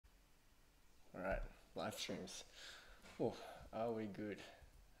live streams. Oh, are we good?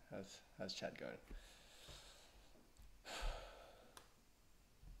 How's chat going?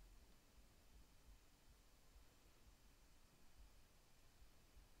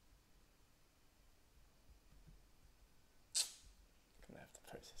 Gonna have to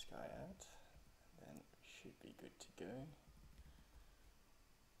post this guy out, then we should be good to go.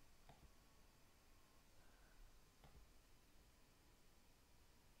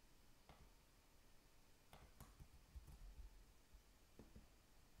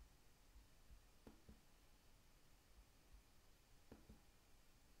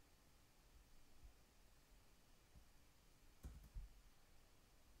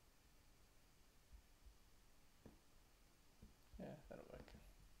 Yeah, that'll work.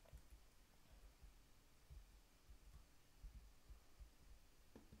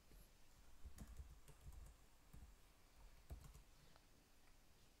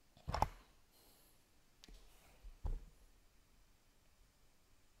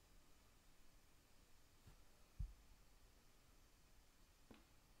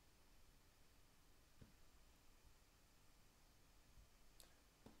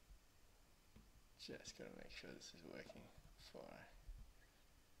 Just gotta make sure this is working before I...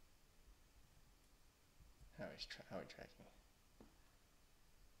 How are we tracking?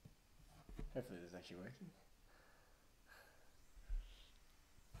 Hopefully this is actually working.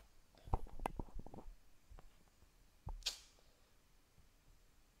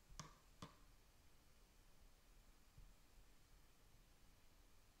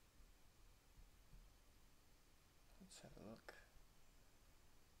 Let's have a look.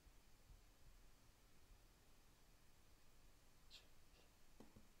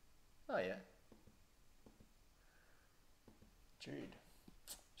 Oh yeah. Jude.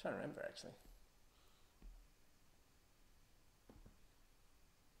 I'm trying to remember actually.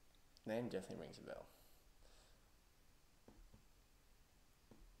 Name definitely rings a bell.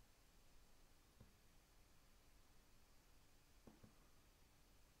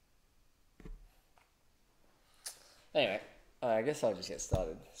 Anyway, I guess I'll just get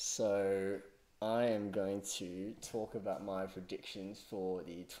started. So I am going to talk about my predictions for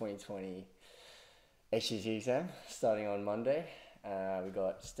the 2020 HSC exam starting on Monday. We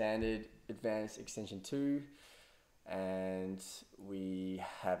got standard, advanced, extension 2, and we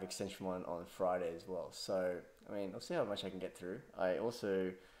have extension 1 on Friday as well. So, I mean, I'll see how much I can get through. I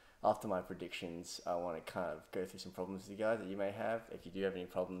also, after my predictions, I want to kind of go through some problems with you guys that you may have. If you do have any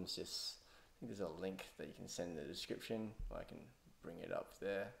problems, just, I think there's a link that you can send in the description. I can bring it up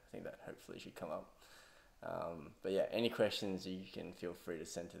there. I think that hopefully should come up. But yeah, any questions you can feel free to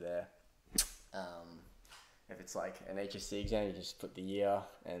send to there. If it's like an HSC exam, you just put the year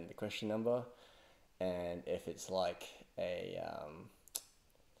and the question number. And if it's like a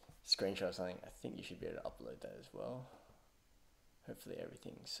screenshot or something, I think you should be able to upload that as well. Hopefully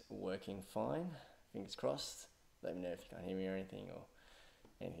everything's working fine. Fingers crossed. Let me know if you can't hear me or anything, or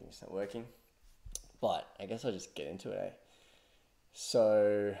anything's not working. But I guess I'll just get into it, eh?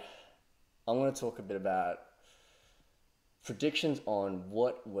 So I'm going to talk a bit about predictions on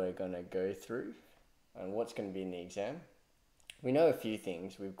what we're going to go through and what's going to be in the exam. We know a few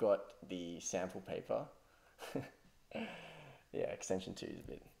things. We've got the sample paper. Yeah, extension 2 is a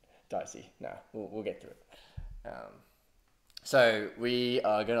bit dicey. No, we'll get through it. So we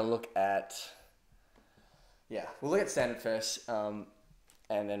are going to look at, we'll look at standard first, and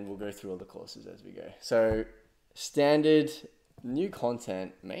then we'll go through all the courses as we go. So standard, new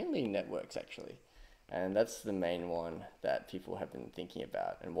content, mainly networks actually. And that's the main one that people have been thinking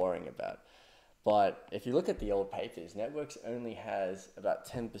about and worrying about. But if you look at the old papers, networks only has about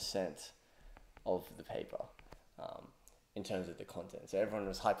 10% of the paper in terms of the content. So everyone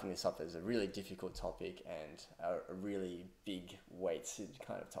was hyping this up as a really difficult topic and a really big weighted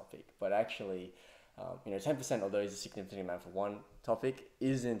kind of topic. But actually, 10%, although is a significant amount for one topic,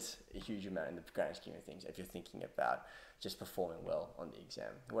 isn't a huge amount in the grand scheme of things if you're thinking about just performing well on the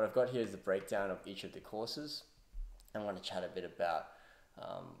exam. What I've got here is the breakdown of each of the courses. I want to chat a bit about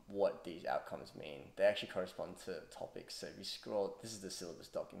what these outcomes mean. They actually correspond to topics. So if you scroll, this is the syllabus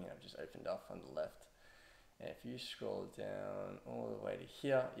document I've just opened up on the left. And if you scroll down all the way to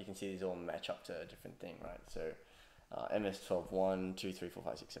here, you can see these all match up to a different thing, right? So MS12 1, 2, 3, 4,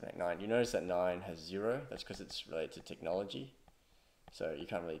 5, 6, 7, 8, 9. You notice that 9 has 0. That's because it's related to technology. So you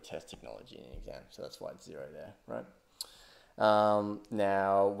can't really test technology in an exam. So that's why it's 0 there, right?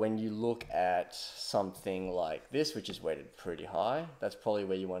 Now, when you look at something like this, which is weighted pretty high, that's probably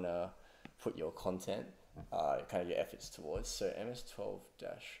where you want to put your content, kind of your efforts towards. So MS2-12-1,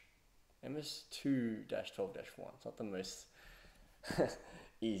 it's not the most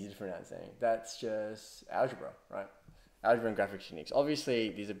easy to pronounce name. That's just algebra, right? Algebra and graphic techniques. Obviously,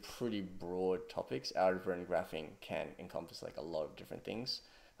 these are pretty broad topics. Algebra and graphing can encompass like a lot of different things,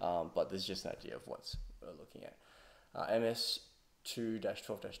 but this is just an idea of what we're looking at. MS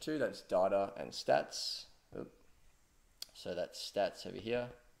 2-12-2, that's data and stats. Oop. So that's stats over here.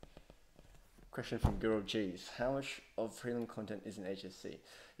 Question from Guru, geez, how much of prelim content is in HSC?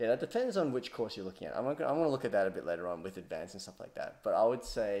 Yeah, that depends on which course you're looking at. I'm going to look at that a bit later on with advanced and stuff like that. But I would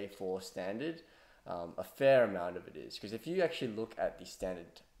say for standard, a fair amount of it is. Because if you actually look at the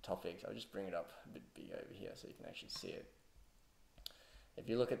standard topics, I'll just bring it up a bit bigger over here so you can actually see it. If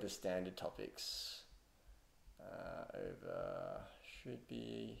you look at the standard topics, over, should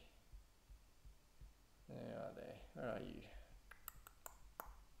be, where are they? Where are you?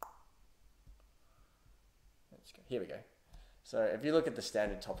 Let's go. Here we go. So if you look at the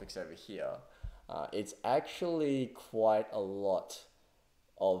standard topics over here, it's actually quite a lot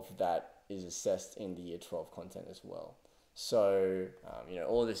of that is assessed in the year 12 content as well. So,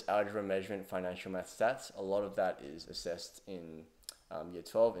 all this algebra, measurement, financial math, stats, a lot of that is assessed in year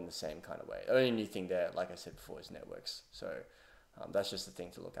 12 in the same kind of way. The only new thing there, like I said before, is networks. So that's just the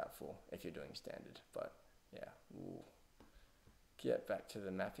thing to look out for if you're doing standard. But yeah, we'll get back to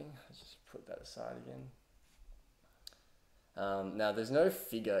the mapping. Let's just put that aside again. Now, there's no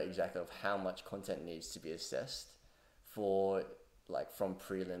figure exactly of how much content needs to be assessed for from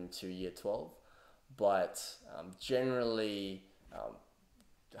prelim to year 12, but generally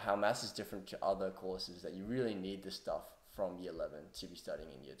how maths is different to other courses, that you really need this stuff from year 11 to be studying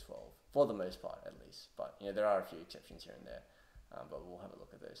in year 12, for the most part at least. But there are a few exceptions here and there, but we'll have a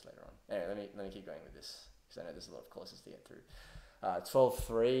look at those later on. Anyway, let me keep going with this, because I know there's a lot of courses to get through.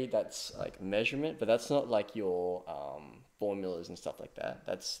 12.3, that's like measurement, but that's not like your formulas and stuff like that.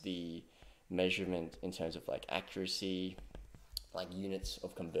 That's the measurement in terms of like accuracy, like units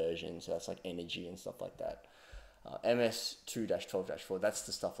of conversion. So that's like energy and stuff like that. MS 2-12-4, that's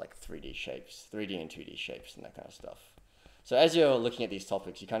the stuff like 3D shapes, 3D and 2D shapes and that kind of stuff. So as you're looking at these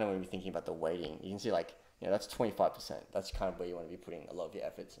topics, you kind of want to be thinking about the weighting. You can see that's 25%. That's kind of where you want to be putting a lot of your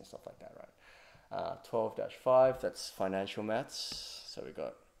efforts and stuff like that, right? 12-5, that's financial maths. So we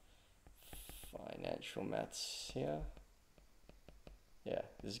got financial maths here. Yeah,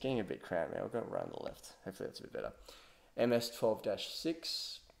 this is getting a bit cramped. I'll go around the left. Hopefully that's a bit better. MS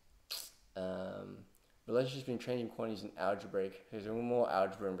 12-6, relationships between changing quantities and algebraic. There's more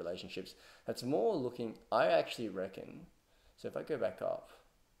algebra and relationships. That's more looking, I actually reckon, so if I go back up,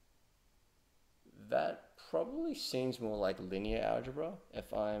 that probably seems more like linear algebra,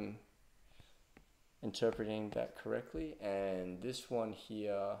 if I'm interpreting that correctly. And this one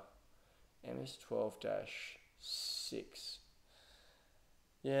here, MS 12-6.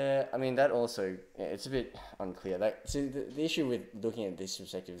 Yeah, I mean, that also, it's a bit unclear. So the issue with looking at this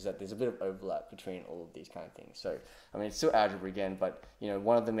perspective is that there's a bit of overlap between all of these kind of things. So, I mean, it's still algebra again, but,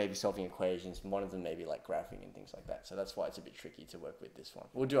 one of them may be solving equations, one of them may be like graphing and things like that. So that's why it's a bit tricky to work with this one.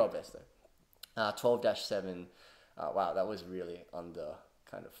 We'll do our best though. 12-7, wow, that was really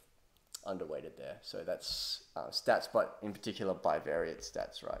underweighted there. So that's stats, but in particular bivariate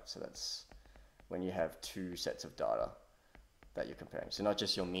stats, right? So that's when you have two sets of data that you're comparing. So not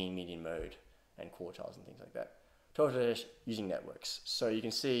just your mean, median, mode, and quartiles and things like that. 12 using networks. So you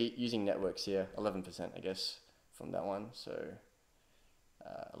can see using networks here, 11%, I guess, from that one. So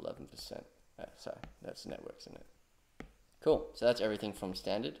 11%. So that's networks, isn't it? Cool. So that's everything from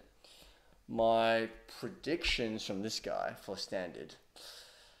standard. My predictions from this guy for standard.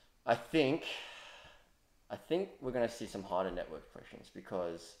 I think we're going to see some harder network questions,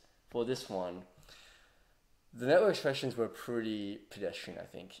 because for this one, the networks questions were pretty pedestrian, I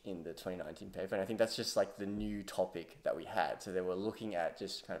think, in the 2019 paper. And I think that's just like the new topic that we had. So they were looking at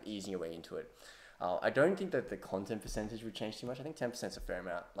just kind of easing your way into it. I don't think that the content percentage would change too much. I think 10% is a fair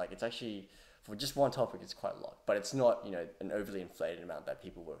amount. Like, it's actually, for just one topic, it's quite a lot. But it's not, an overly inflated amount that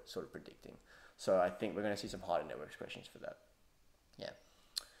people were sort of predicting. So I think we're going to see some harder networks questions for that. Yeah.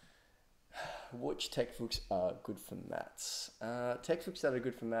 Which textbooks are good for maths? Textbooks that are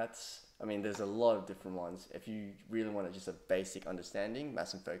good for maths, I mean, there's a lot of different ones. If you really want just a basic understanding,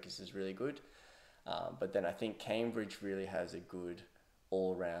 Maths and Focus is really good. But then I think Cambridge really has a good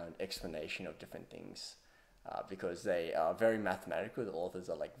all-round explanation of different things, because they are very mathematical. The authors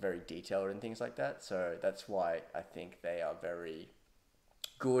are like very detailed and things like that. So that's why I think they are very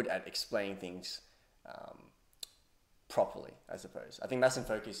good at explaining things properly, I suppose. I think Maths and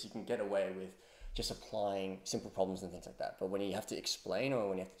Focus, you can get away with just applying simple problems and things like that. But when you have to explain, or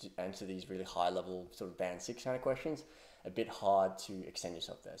when you have to answer these really high level sort of band 6 kind of questions, a bit hard to extend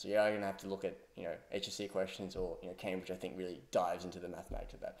yourself there. So you're going to have to look at, you know, HSC questions, or, you know, Cambridge, I think, really dives into the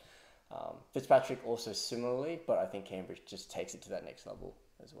mathematics of that. Fitzpatrick also similarly, but I think Cambridge just takes it to that next level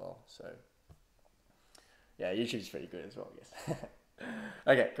as well. So yeah, YouTube's pretty good as well, I guess.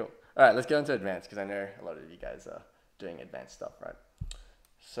 Okay, cool. All right, let's go into advanced, because I know a lot of you guys are doing advanced stuff, right?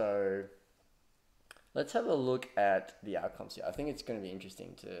 So let's have a look at the outcomes here. I think it's going to be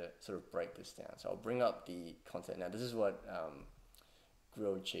interesting to sort of break this down. So I'll bring up the content. Now, this is what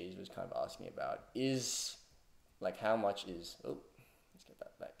Grilled Cheese was kind of asking about. Is, like, how much is, oh, let's get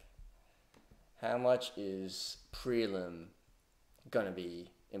that back. How much is prelim going to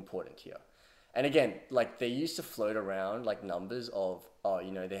be important here? And again, like, they used to float around like numbers of, oh,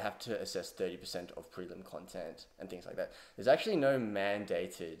 you know, they have to assess 30% of prelim content and things like that. There's actually no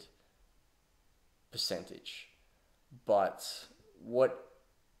mandated percentage, but what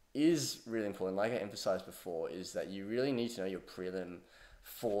is really important, like I emphasized before, is that you really need to know your prelim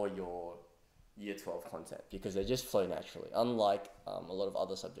for your year 12 content, because they just flow naturally, unlike a lot of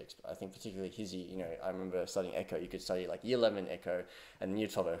other subjects. I think particularly HSC, you know, I remember studying echo. You could study like year 11 echo and year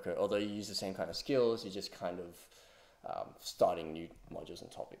 12 echo, although you use the same kind of skills, you're just kind of starting new modules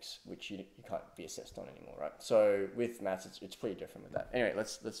and topics, which you can't be assessed on anymore, right? So with maths, it's pretty different with that. Anyway,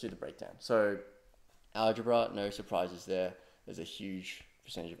 let's do the breakdown. So algebra, no surprises there. There's a huge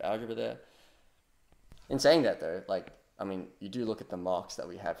percentage of algebra there. In saying that though, like, I mean, you do look at the marks that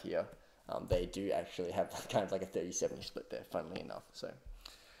we have here. They do actually have kind of like a 30-70 split there, funnily enough. So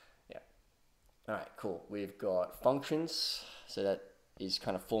yeah. All right, cool. We've got functions. So that is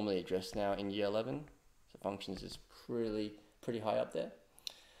kind of formally addressed now in year 11. So functions is pretty high up there.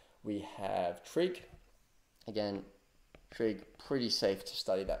 We have trig. Again, trig, pretty safe to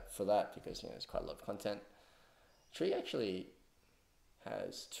study that for that, because, you know, there's quite a lot of content. Trig actually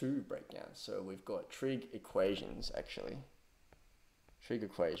has 2 breakdowns. So we've got trig equations, actually. Trig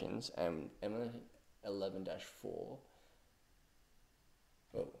equations, and M11-4. Oh,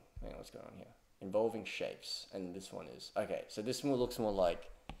 hang on, what's going on here? Involving shapes, and this one is, okay, so this one looks more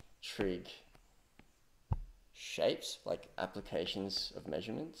like trig shapes, like applications of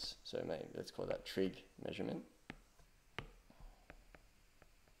measurements. So maybe let's call that trig measurement.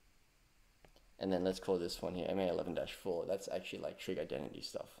 And then let's call this one here MA11-4. That's actually like trig identity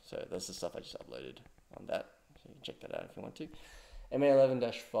stuff. So that's the stuff I just uploaded on that. So you can check that out if you want to.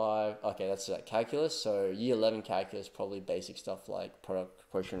 MA11-5, okay, that's calculus. So year 11 calculus, probably basic stuff like product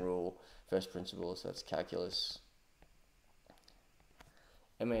quotient rule, first principles. So that's calculus.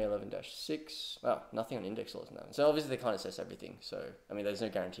 MA11-6, well, nothing on index laws now. So obviously they can't assess everything. So, I mean, there's no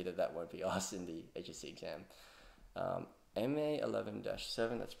guarantee that that won't be asked in the HSC exam.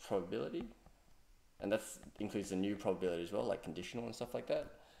 MA11-7, that's probability. And that includes the new probability as well, like conditional and stuff like that.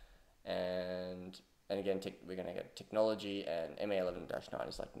 And again, we're going to get technology, and MA11-9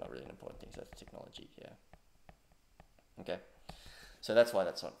 is like not really an important thing, so that's technology, yeah. Okay, so that's why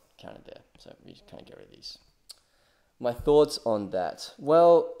that's not counted there. So we just kind of get rid of these. My thoughts on that.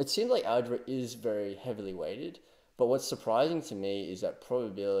 Well, it seems like algebra is very heavily weighted, but what's surprising to me is that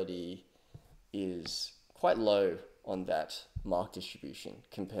probability is quite low on that mark distribution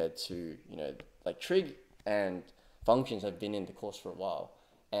compared to, you know, like trig and functions have been in the course for a while.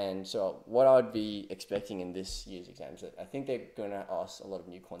 And so what I would be expecting in this year's exams, that I think they're going to ask a lot of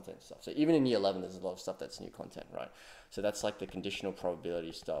new content stuff. So even in year 11, there's a lot of stuff that's new content, right? So that's like the conditional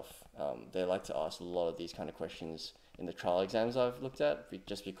probability stuff. They like to ask a lot of these kind of questions in the trial exams I've looked at,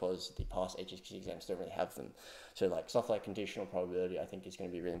 just because the past HSC exams don't really have them. So like stuff like conditional probability, I think is going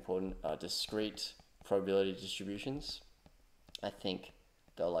to be really important. Discrete probability distributions, I think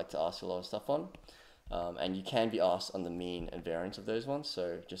they'll like to ask a lot of stuff on. And you can be asked on the mean and variance of those ones,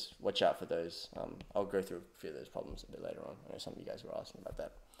 so just watch out for those. I'll go through a few of those problems a bit later on. I know some of you guys were asking about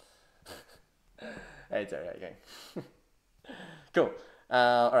that. Hey Terry, how you going? Cool.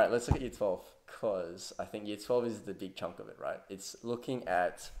 All right, let's look at year 12, because I think year 12 is the big chunk of it, right? It's looking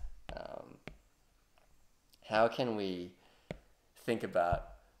at how can we think about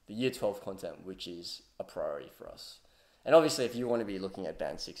the year 12 content, which is a priority for us. And obviously, if you want to be looking at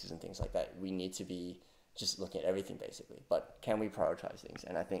band 6s and things like that, we need to be just looking at everything basically. But can we prioritize things?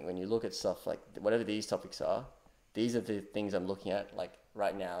 And I think when you look at stuff like whatever these topics are, these are the things I'm looking at. Like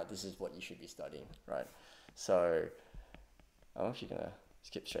right now, this is what you should be studying, right? So I'm actually going to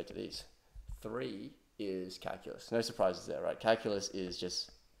skip straight to these. 3 is calculus. No surprises there, right? Calculus is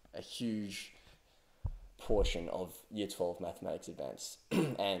just a huge portion of year 12 mathematics advanced.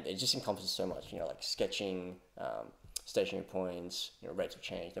 And it just encompasses so much, you know, like sketching, stationary points, you know, rates of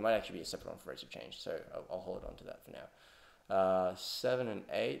change. There might actually be a separate one for rates of change, so I'll hold on to that for now. 7 and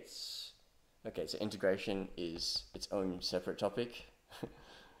 8, Okay, so integration is its own separate topic.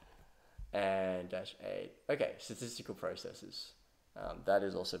 And -8. Okay, statistical processes. That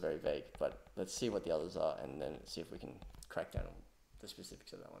is also very vague, but let's see what the others are and then see if we can crack down on the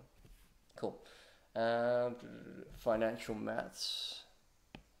specifics of that one. Cool. Financial maths.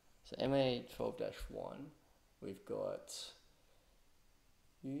 So MA 12-1, we've got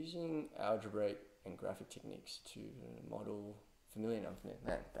using algebraic and graphic techniques to model familiar and unfamiliar.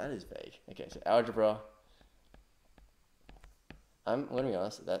 Man, that is vague. Okay, so algebra. I'm going to be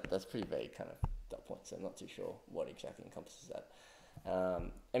honest, that's pretty vague kind of dot point, so I'm not too sure what exactly encompasses that.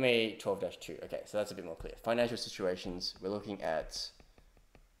 MA 12-2, okay, so that's a bit more clear. Financial situations, we're looking at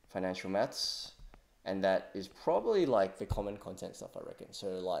financial maths, and that is probably like the common content stuff, I reckon.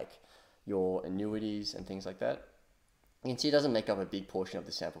 So like your annuities and things like that. You can see it doesn't make up a big portion of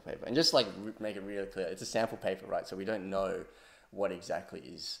the sample paper. And just like make it really clear, it's a sample paper, right? So we don't know what exactly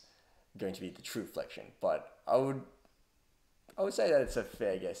is going to be the true reflection. But I would say that it's a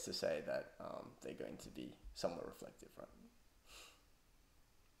fair guess to say that they're going to be somewhat reflective, right?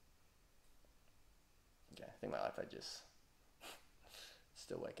 Okay, I think my iPad just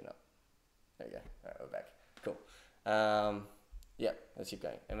still waking up. There we go. All right, we're back. Cool. Yeah, let's keep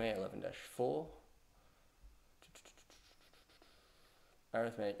going. MA 11-4.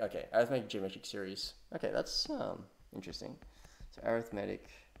 Arithmetic. Okay, arithmetic geometric series. Okay, that's interesting. So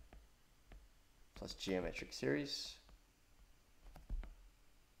arithmetic plus geometric series.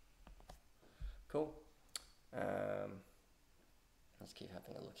 Cool. Let's keep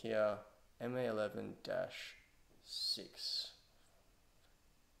having a look here. MA 11-6.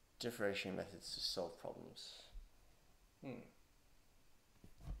 Differentiation methods to solve problems.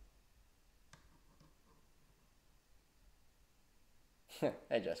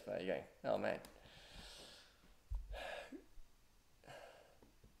 Hey Jasper, how you going? Oh man.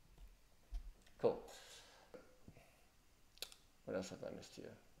 Cool. What else have I missed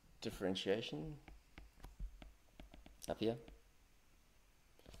here? Differentiation. Up here.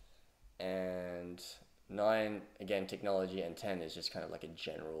 And 9, again, technology, and 10 is just kind of like a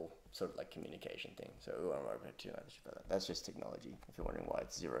general sort of like communication thing. So we won't worry too much about that. That's just technology, if you're wondering why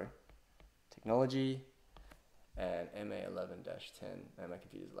it's 0. Technology, and MA 11-10, and my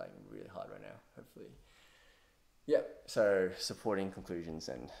computer's lagging really hard right now, hopefully. Yep, so supporting conclusions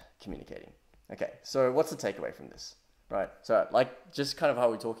and communicating. Okay, so what's the takeaway from this? Right, so like just kind of how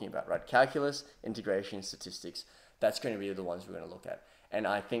we're talking about, right? Calculus, integration, statistics, that's going to be the ones we're going to look at. And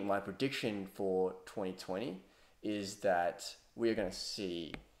I think my prediction for 2020 is that we're going to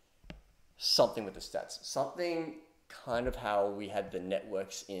see something with the stats. Something kind of how we had the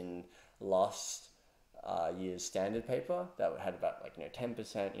networks in last year's standard paper that had about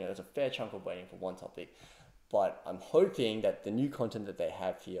 10%. There's a fair chunk of weighting for one topic. But I'm hoping that the new content that they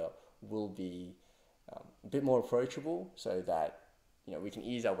have here will be a bit more approachable so that we can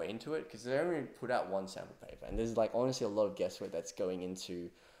ease our way into it, because they only put out one sample paper, and there's honestly a lot of guesswork that's going into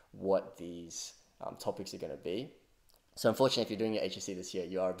what these topics are going to be. So unfortunately, if you're doing your HSC this year,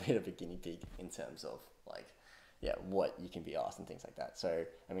 you are a bit of a guinea pig in terms of what you can be asked and things like that. So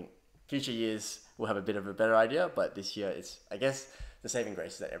I mean, future years will have a bit of a better idea, but this year it's, I guess, the saving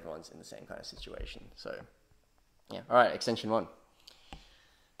grace is that everyone's in the same kind of situation. So yeah, all right, extension 1.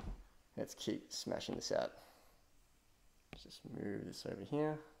 Let's keep smashing this out. Let's just move this over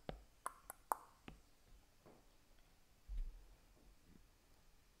here.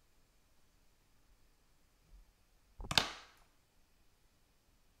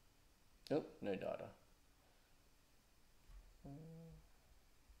 Oh, no data.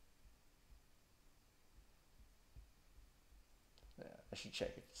 Yeah, I should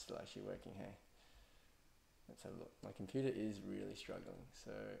check if it's still actually working, hey. Let's have a look. My computer is really struggling,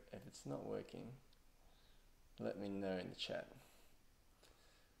 so if it's not working, let me know in the chat.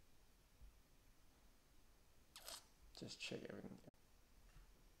 Just check everything.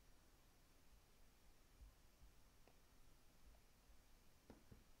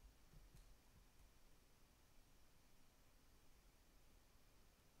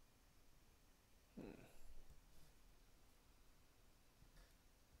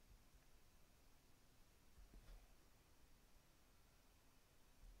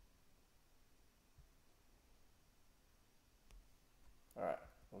 Alright,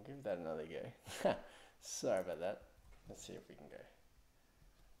 we'll give that another go. Sorry about that. Let's see if we can go.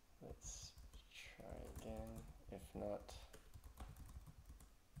 Let's try again. If not...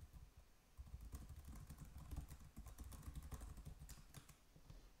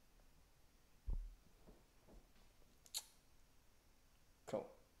 Cool.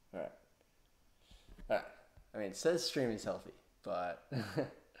 Alright. I mean, it says stream is healthy, but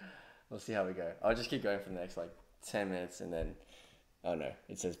We'll see how we go. I'll just keep going for the next like 10 minutes and then, oh no,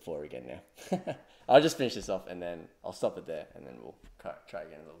 it says 4 again now. I'll just finish this off and then I'll stop it there and then we'll try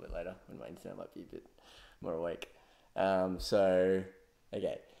again a little bit later when my internet might be a bit more awake.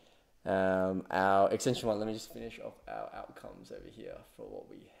 Okay. Our extension 1, let me just finish off our outcomes over here for what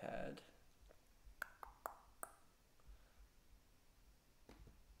we had.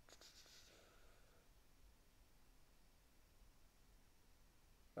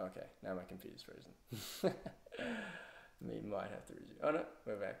 Okay, now my computer's frozen. We might have to resume. Oh no,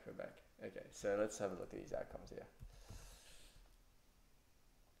 we're back. Okay, so let's have a look at these outcomes here.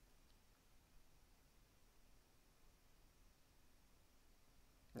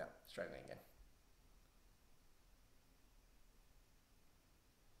 No, struggling again.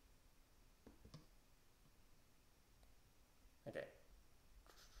 Okay.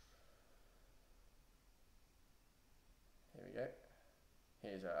 Here we go.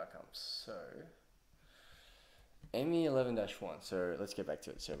 Here's our outcomes. So, ME 11-1. So let's get back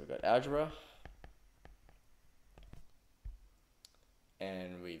to it. So we've got algebra.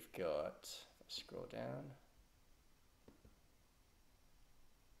 And we've got, scroll down.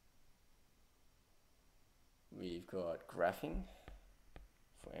 We've got graphing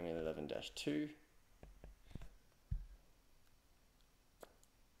for ME 11-2.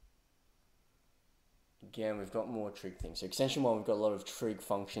 Again, we've got more trig things. So extension 1, we've got a lot of trig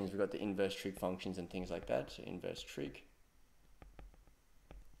functions. We've got the inverse trig functions and things like that. So inverse trig.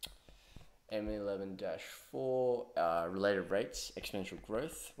 M11-4, related rates, exponential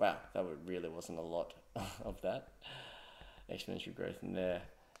growth. Wow, that really wasn't a lot of that. Exponential growth in there.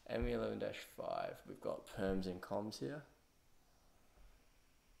 M11-5, we've got perms and comms here.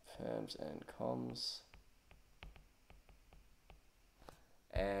 Perms and comms.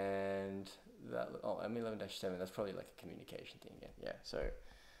 And that, M11-7, that's probably like a communication thing again. Yeah, so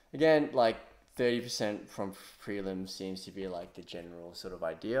again, like 30% from prelim seems to be like the general sort of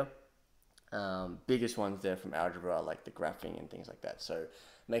idea. Biggest ones there from algebra are like the graphing and things like that. So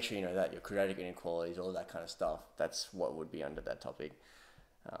make sure you know that your quadratic inequalities, all that kind of stuff, that's what would be under that topic.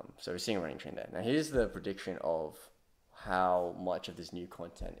 So we're seeing a running trend there. Now here's the prediction of how much of this new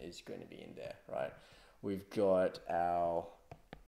content is going to be in there, right? We've got our